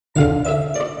Hey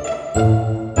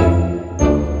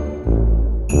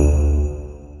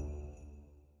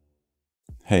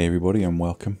everybody and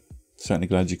welcome. Certainly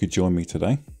glad you could join me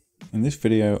today. In this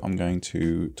video I'm going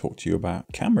to talk to you about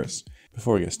cameras.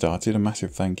 Before I get started, a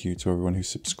massive thank you to everyone who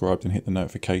subscribed and hit the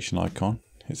notification icon.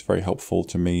 It's very helpful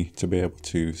to me to be able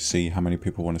to see how many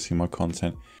people want to see my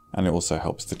content, and it also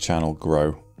helps the channel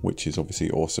grow, which is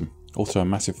obviously awesome. Also a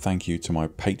massive thank you to my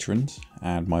patrons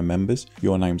and my members.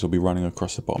 Your names will be running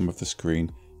across the bottom of the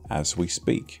screen as we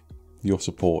speak. Your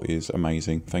support is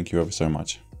amazing. Thank you ever so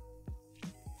much.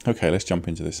 Okay, let's jump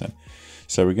into this then.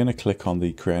 So we're going to click on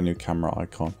the create a new camera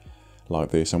icon like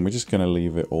this, and we're just going to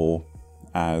leave it all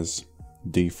as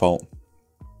default.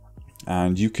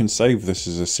 And you can save this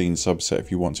as a scene subset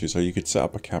if you want to. So you could set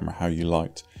up a camera how you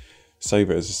liked, save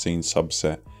it as a scene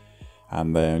subset,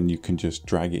 and then you can just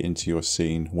drag it into your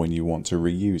scene when you want to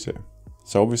reuse it.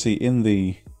 So obviously in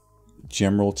the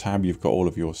general tab, you've got all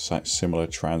of your similar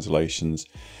translations,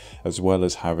 as well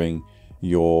as having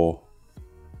your,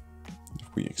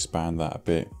 if we expand that a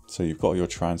bit, so you've got your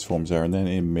transforms there, and then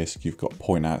in MISC you've got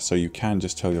point out, so you can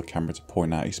just tell your camera to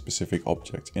point out a specific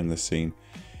object in the scene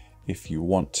if you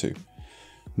want to.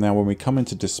 Now when we come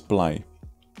into display,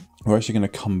 we're actually going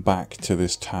to come back to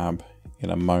this tab in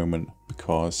a moment,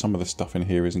 because some of the stuff in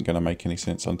here isn't going to make any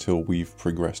sense until we've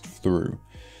progressed through.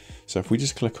 So if we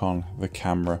just click on the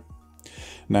camera,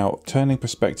 now turning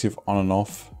perspective on and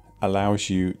off allows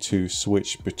you to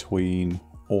switch between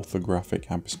orthographic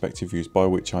and perspective views, by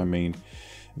which I mean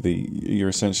you're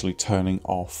essentially turning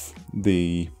off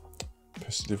the,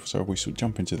 so if we should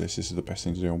jump into this, this is the best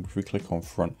thing to do. If we click on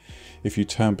front, if you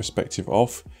turn perspective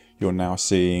off, you're now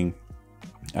seeing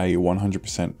a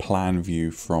 100% plan view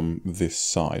from this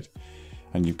side,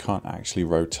 and you can't actually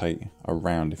rotate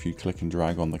around. If you click and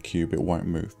drag on the cube, it won't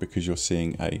move, because you're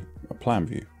seeing a plan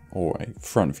view, or a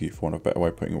front view for want of a better way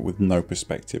of putting it, with no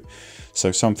perspective.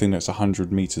 So something that's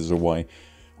 100 meters away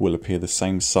will appear the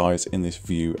same size in this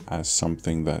view as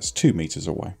something that's 2 meters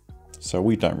away. So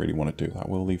we don't really want to do that.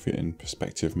 We'll leave it in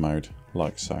perspective mode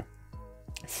like so.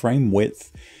 Frame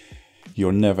width,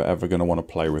 you're never ever going to want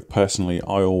to play with. Personally,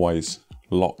 I always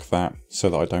lock that so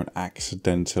that I don't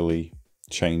accidentally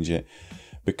change it,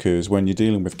 because when you're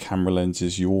dealing with camera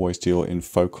lenses, you always deal in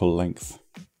focal length.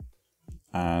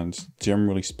 And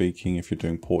generally speaking, if you're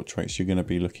doing portraits, you're going to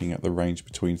be looking at the range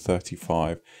between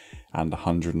 35 and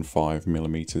 105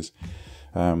 millimeters.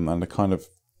 And the kind of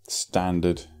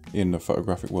standard in the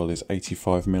photographic world is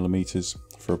 85 millimeters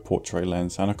for a portrait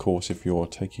lens. And of course, if you're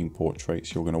taking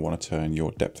portraits, you're going to want to turn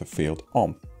your depth of field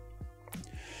on.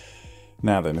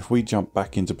 Now then, if we jump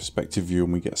back into perspective view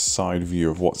and we get a side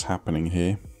view of what's happening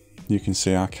here, you can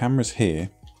see our camera's here,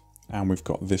 and we've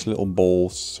got this little ball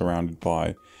surrounded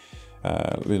by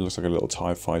it looks like a little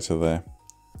TIE fighter there,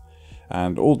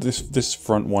 and all this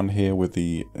front one here with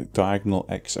the diagonal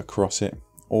X across it,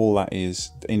 all that is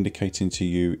indicating to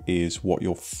you is what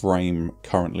your frame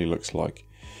currently looks like,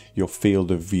 your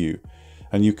field of view.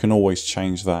 And you can always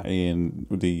change that in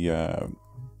the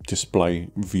display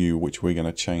view, which we're going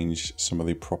to change some of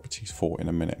the properties for in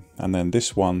a minute. And then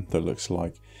this one that looks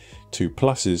like two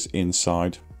pluses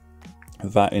inside,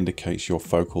 that indicates your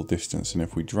focal distance. And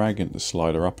if we drag the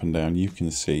slider up and down, you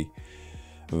can see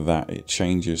that it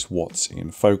changes what's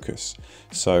in focus.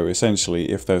 So essentially,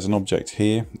 if there's an object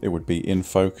here, it would be in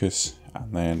focus,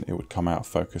 and then it would come out of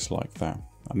focus like that.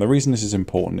 And the reason this is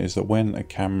important is that when a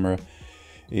camera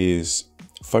is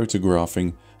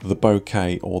photographing, the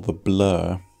bokeh or the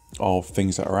blur of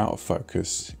things that are out of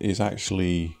focus is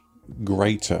actually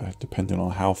greater depending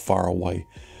on how far away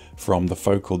from the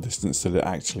focal distance that it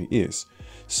actually is.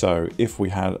 So if we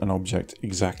had an object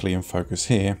exactly in focus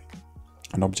here,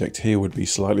 an object here would be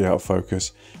slightly out of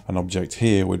focus, an object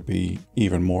here would be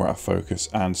even more out of focus,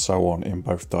 and so on in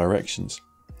both directions.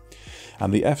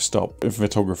 And the f-stop in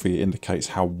photography indicates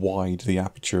how wide the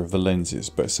aperture of the lens is,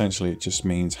 but essentially it just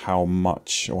means how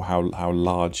much or how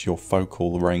large your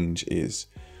focal range is.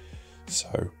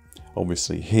 So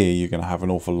obviously here you're going to have an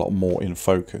awful lot more in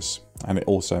focus, and it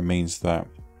also means that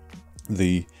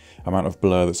the amount of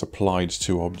blur that's applied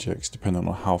to objects, depending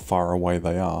on how far away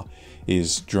they are,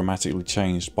 is dramatically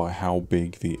changed by how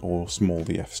big or small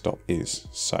the f-stop is.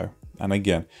 So, and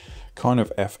again, kind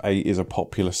of f8 is a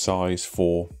popular size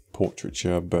for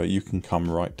portraiture, but you can come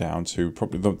right down to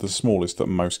probably the smallest that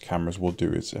most cameras will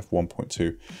do is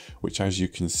f1.2, which, as you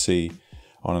can see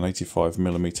on an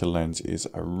 85mm lens, is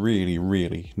a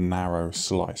really narrow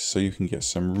slice. So you can get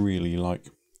some really like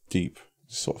deep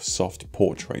sort of soft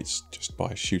portraits just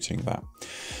by shooting that.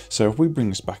 So if we bring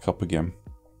this back up again,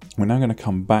 we're now going to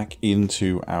come back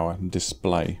into our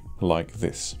display like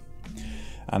this.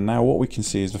 And now what we can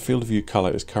see is the field of view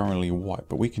color is currently white,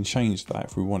 but we can change that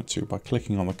if we wanted to by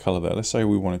clicking on the color there. Let's say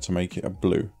we wanted to make it a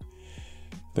blue.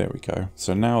 There we go.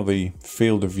 So now the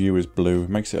field of view is blue. It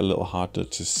makes it a little harder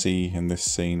to see in this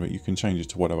scene, but you can change it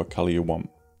to whatever color you want.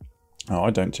 Now,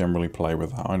 I don't generally play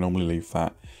with that. I normally leave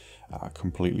that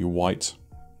completely white.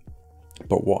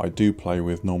 But what I do play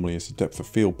with normally is the depth of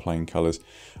field plane colors,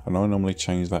 and I normally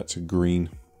change that to green.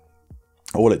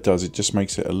 All it does, it just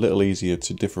makes it a little easier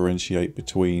to differentiate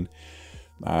between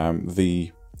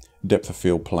the depth of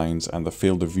field planes and the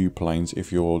field of view planes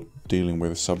if you're dealing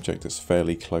with a subject that's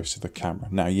fairly close to the camera.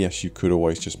 Now, yes, you could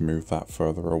always just move that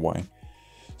further away.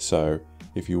 So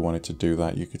if you wanted to do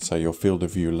that, you could say your field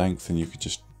of view length, and you could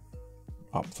just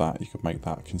up that. You could make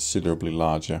that considerably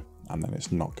larger, and then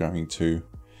it's not going to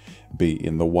be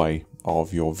in the way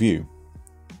of your view.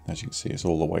 As you can see, it's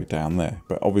all the way down there.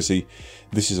 But obviously,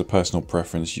 this is a personal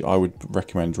preference. I would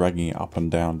recommend dragging it up and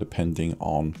down depending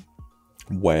on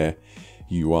where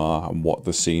you are and what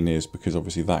the scene is, because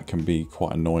obviously that can be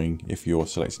quite annoying if you're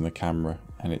selecting the camera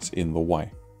and it's in the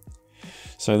way.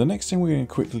 So the next thing, we're going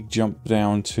to quickly jump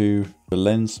down to the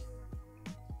lens.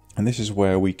 And this is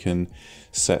where we can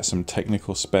set some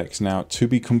technical specs. Now, to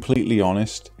be completely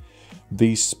honest,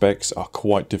 these specs are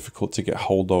quite difficult to get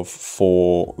hold of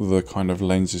for the kind of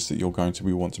lenses that you're going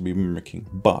to want to be mimicking,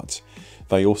 but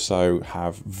they also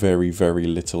have very, very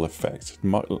little effect.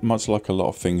 Much like a lot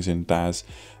of things in Daz,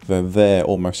 they're there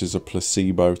almost as a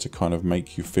placebo to kind of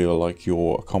make you feel like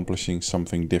you're accomplishing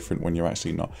something different when you're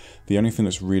actually not. The only thing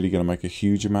that's really going to make a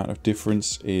huge amount of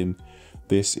difference in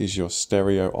this is your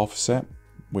stereo offset,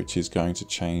 which is going to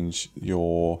change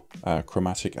your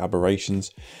chromatic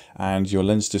aberrations, and your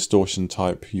lens distortion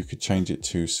type. You could change it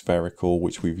to spherical,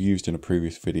 which we've used in a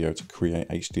previous video to create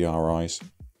HDR eyes.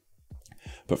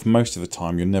 But for most of the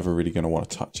time, you're never really going to want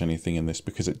to touch anything in this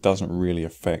because it doesn't really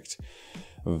affect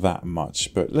that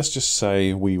much. But let's just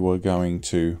say we were going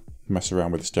to mess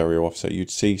around with the stereo offset. You'd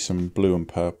see some blue and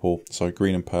purple, sorry,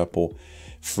 green and purple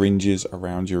fringes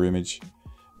around your image.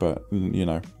 But, you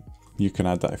know, you can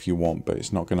add that if you want, but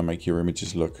it's not going to make your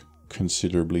images look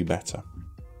considerably better.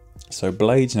 So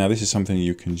blades, now this is something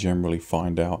you can generally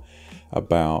find out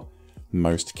about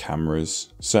most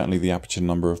cameras. Certainly the aperture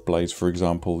number of blades, for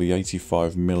example, the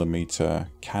 85mm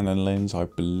Canon lens, I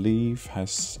believe,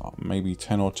 has maybe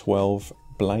 10 or 12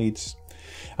 blades.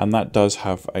 And that does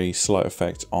have a slight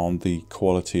effect on the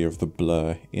quality of the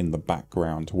blur in the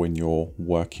background when you're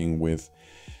working with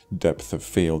depth of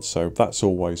field. So that's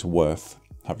always worth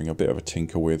having a bit of a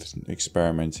tinker with,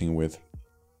 experimenting with.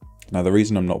 Now, the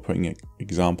reason I'm not putting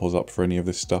examples up for any of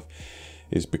this stuff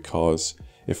is because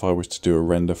if I was to do a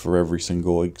render for every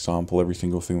single example, every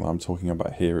single thing that I'm talking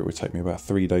about here, it would take me about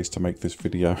 3 days to make this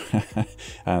video,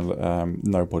 and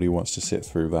nobody wants to sit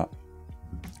through that.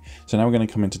 So now we're going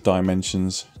to come into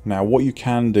dimensions. Now what you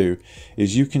can do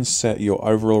is you can set your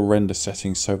overall render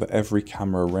settings so that every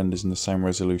camera renders in the same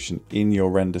resolution in your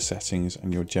render settings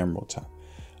and your general tab,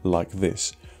 like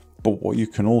this. But what you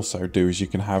can also do is you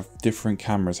can have different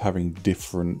cameras having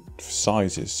different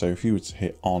sizes. So if you were to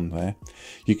hit on there,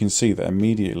 you can see that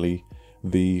immediately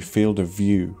the field of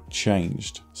view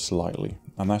changed slightly.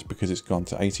 And that's because it's gone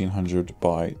to 1800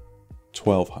 by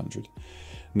 1200.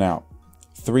 Now,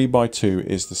 3:2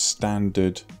 is the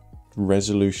standard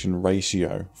resolution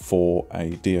ratio for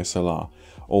a DSLR.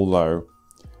 Although,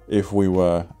 if we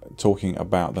were talking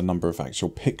about the number of actual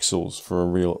pixels for a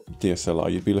real DSLR,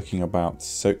 you'd be looking about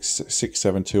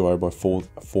 6720 by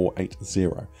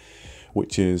 480,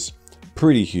 which is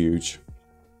pretty huge.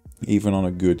 Even on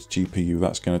a good GPU,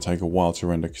 that's going to take a while to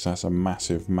render because that's a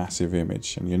massive, massive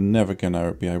image, and you're never going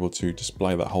to be able to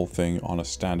display that whole thing on a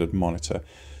standard monitor.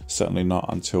 Certainly not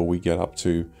until we get up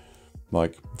to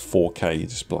like 4K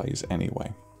displays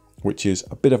anyway, which is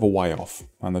a bit of a way off.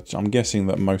 And I'm guessing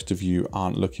that most of you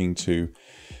aren't looking to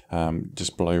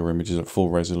display your images at full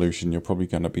resolution. You're probably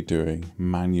going to be doing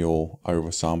manual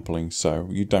oversampling, so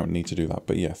you don't need to do that.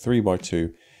 But yeah,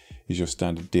 3:2 is your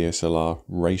standard DSLR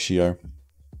ratio.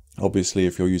 Obviously,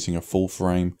 if you're using a full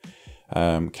frame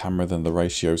camera, then the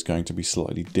ratio is going to be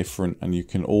slightly different, and you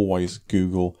can always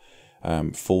Google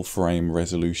full frame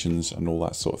resolutions and all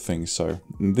that sort of thing. So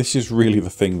this is really the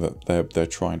thing that they're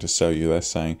trying to sell you. They're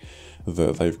saying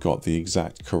that they've got the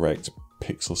exact correct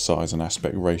pixel size and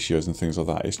aspect ratios and things like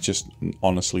that. It's just,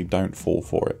 honestly, don't fall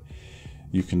for it.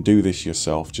 You can do this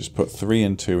yourself. Just put 3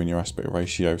 and 2 in your aspect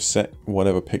ratio, set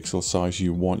whatever pixel size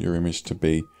you want your image to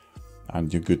be,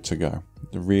 and you're good to go.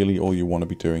 Really, all you want to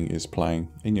be doing is playing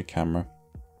in your camera,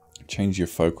 change your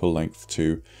focal length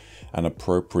to an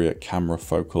appropriate camera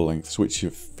focal length, switch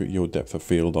your depth of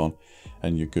field on,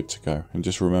 and you're good to go. And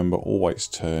just remember, always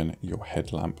turn your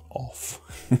headlamp off.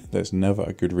 There's never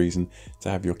a good reason to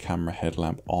have your camera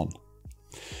headlamp on.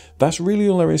 That's really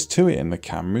all there is to it in the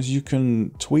cameras. You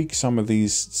can tweak some of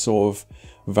these sort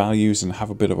of values and have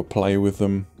a bit of a play with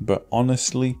them, but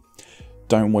honestly,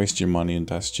 don't waste your money in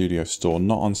Daz Studio Store,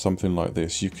 not on something like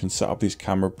this. You can set up these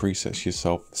camera presets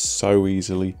yourself so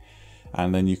easily,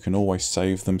 and then you can always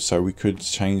save them. So we could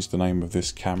change the name of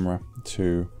this camera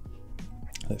to,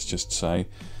 let's just say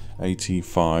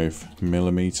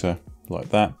 85mm, like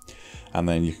that. And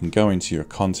then you can go into your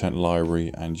content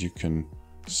library and you can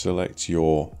select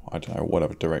your, I don't know,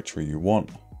 whatever directory you want,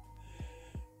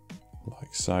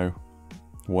 like so,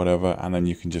 whatever. And then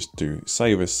you can just do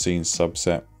save as scene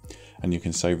subset, and you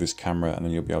can save this camera, and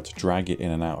then you'll be able to drag it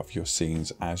in and out of your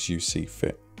scenes as you see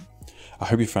fit. I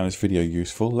hope you found this video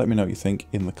useful. Let me know what you think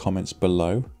in the comments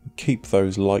below. Keep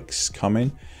those likes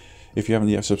coming. If you haven't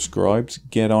yet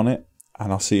subscribed, get on it,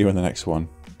 and I'll see you in the next one.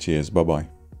 Cheers,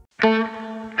 bye-bye.